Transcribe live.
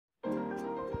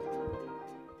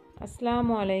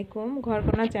আসসালামুআলাইকুম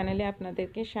ঘরকোনা চ্যানেলে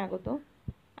আপনাদেরকে স্বাগত।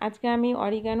 আজকে আমি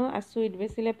অরিগানো আর সুইট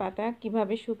বেসিলের পাতা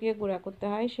কিভাবে শুকিয়ে গুঁড়া করতে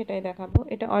হয় সেটাই দেখাবো।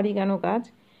 এটা অরিগানো গাছ।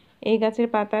 এই গাছের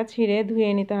পাতা ছিঁড়ে ধুয়ে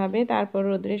নিতে হবে, তারপর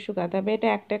রোদে শুকাতে হবে। এটা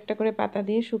একটা একটা করে পাতা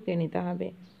দিয়ে শুকিয়ে নিতে হবে।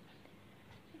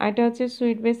 আর এটা হচ্ছে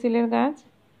সুইট বেসিলের গাছ।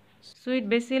 সুইট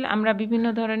বেসিল আমরা বিভিন্ন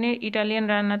ধরনের ইটালিয়ান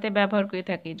রান্নাতে ব্যবহার করে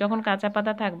থাকি। যখন কাঁচা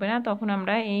পাতা থাকবে না তখন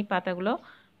আমরা এই পাতাগুলো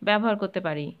ব্যবহার করতে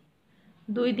পারি।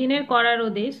 2 দিনের কড়া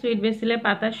রোদে সুইট বেসিলের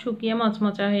পাতা শুকিয়ে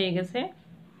মচমচা হয়ে গেছে,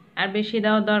 আর বেশি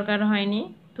দেওয়ার দরকার হয়নি।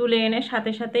 তুলে এনে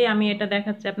সাথে সাথেই আমি এটা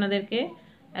দেখাচ্ছি আপনাদেরকে,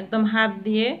 একদম হাত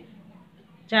দিয়ে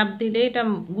চাপ দিলে এটা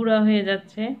গুঁড়া হয়ে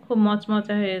যাচ্ছে, খুব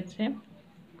মচমচা হয়েছে।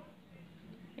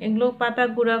 এগুলো পাতা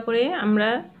গুঁড়া করে আমরা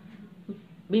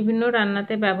বিভিন্ন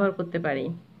রান্নাতে ব্যবহার করতে পারি।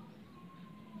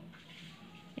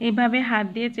 এইভাবে হাত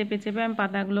দিয়ে চেপে চেপে আমি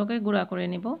পাতাগুলোকে গুঁড়া করে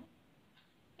নেব।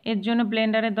 এর জন্য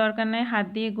ব্লেন্ডারের দরকার নাই, হাত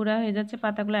দিয়ে গুঁড়া হয়ে যাচ্ছে।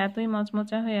 পাতাগুলো এতই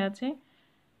মচমচা হয়ে আছে।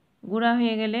 গুঁড়া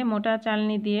হয়ে গেলে মোটা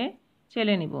চালনি দিয়ে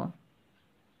চেলে নিব।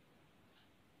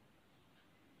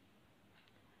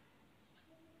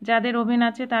 যাদের ওভেন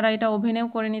আছে তারা এটা ওভেনেও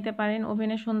করে নিতে পারেন।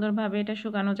 ওভেনে সুন্দরভাবে এটা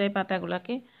শুকানো যায়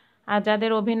পাতাগুলোকে। আর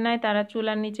যাদের ওভেন নাই তারা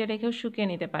চুলার নিচে রেখেও শুকিয়ে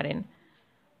নিতে পারেন,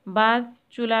 বা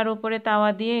চুলার উপরে তাওয়া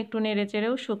দিয়ে একটু নেড়ে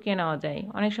চেড়েও শুকিয়ে নেওয়া যায়।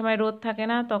 অনেক সময় রোদ থাকে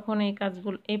না, তখন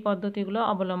এই পদ্ধতিগুলো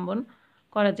অবলম্বন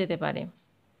করা যেতে পারে।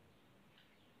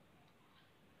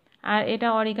 আর এটা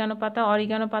অরিগানো পাতা।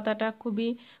 অরিগানো পাতাটা খুবই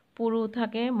পুরু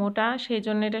থাকে, মোটা, সেই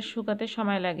জন্য এটা শুকাতে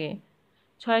সময় লাগে।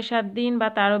 6-7 দিন বা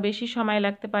তারও বেশি সময়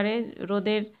লাগতে পারে।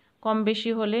 রোদের কম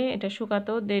বেশি হলে এটা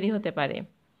শুকাতেও দেরি হতে পারে।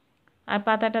 আর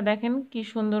পাতাটা দেখেন কি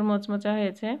সুন্দর মচমচা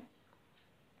হয়েছে।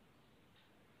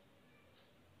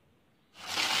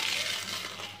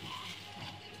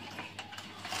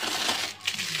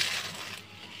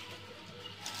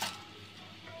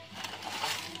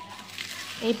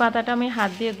 এই পাতাটা আমি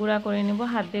হাত দিয়ে গুঁড়া করে নেব।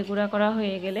 হাত দিয়ে গুঁড়া করা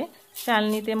হয়ে গেলে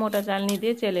চালনিতে, মোটা চালনি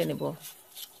দিয়ে চেলে নেব।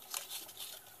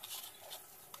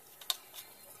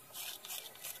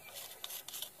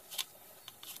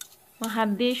 হাত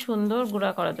দিয়ে সুন্দর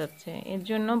গুঁড়া করা যাচ্ছে, এর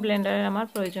জন্য ব্লেন্ডারের আমার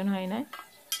প্রয়োজন হয় না।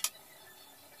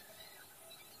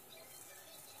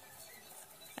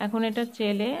 এখন এটা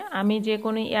চেলে আমি যে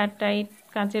কোনো এয়ারটাইট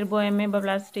কাঁচের বয়ামে বা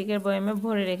প্লাস্টিকের বয়ামে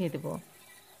ভরে রেখে দেব।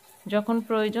 যখন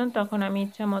প্রয়োজন তখন আমি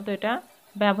ইচ্ছা মতো এটা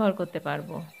ব্যবহার করতে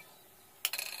পারবো।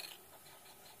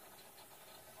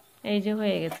 এই যে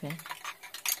হয়ে গেছে।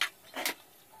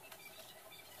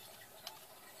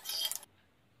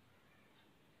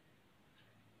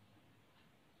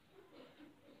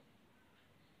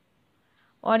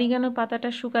 অরিগানো পাতাটা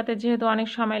শুকাতে যেহেতু অনেক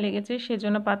সময় লেগেছে,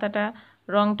 সেজন্য পাতাটা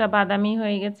রংটা বাদামি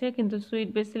হয়ে গেছে। কিন্তু সুইট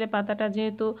বেসিলের পাতাটা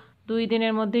যেহেতু 2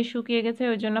 দিনের মধ্যেই শুকিয়ে গেছে,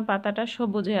 ওই জন্য পাতাটা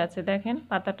সবুজ হয়ে আছে। দেখেন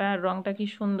পাতাটার রংটা কি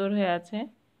সুন্দর হয়ে আছে।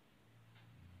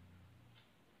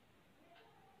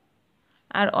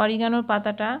 আর অরিগানোর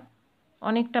পাতাটা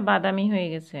অনেকটা বাদামি হয়ে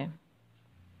গেছে।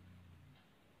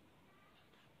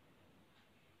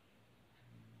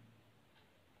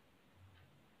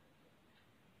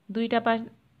 দুইটা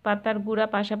পাতার গুঁড়া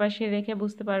পাশাপাশি রেখে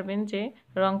বুঝতে পারবেন যে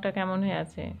রংটা কেমন হয়ে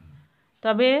আছে।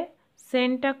 তবে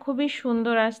সেন্টটা খুবই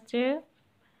সুন্দর আসছে।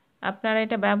 আপনারা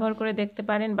এটা ব্যবহার করে দেখতে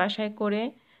পারেন, বাসায় করে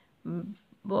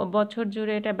বছর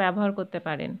জুড়ে এটা ব্যবহার করতে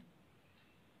পারেন।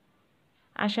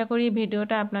 আশা করি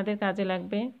ভিডিওটা আপনাদের কাজে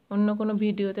লাগবে। অন্য কোনো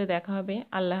ভিডিওতে দেখা হবে।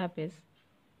 আল্লাহ হাফেজ।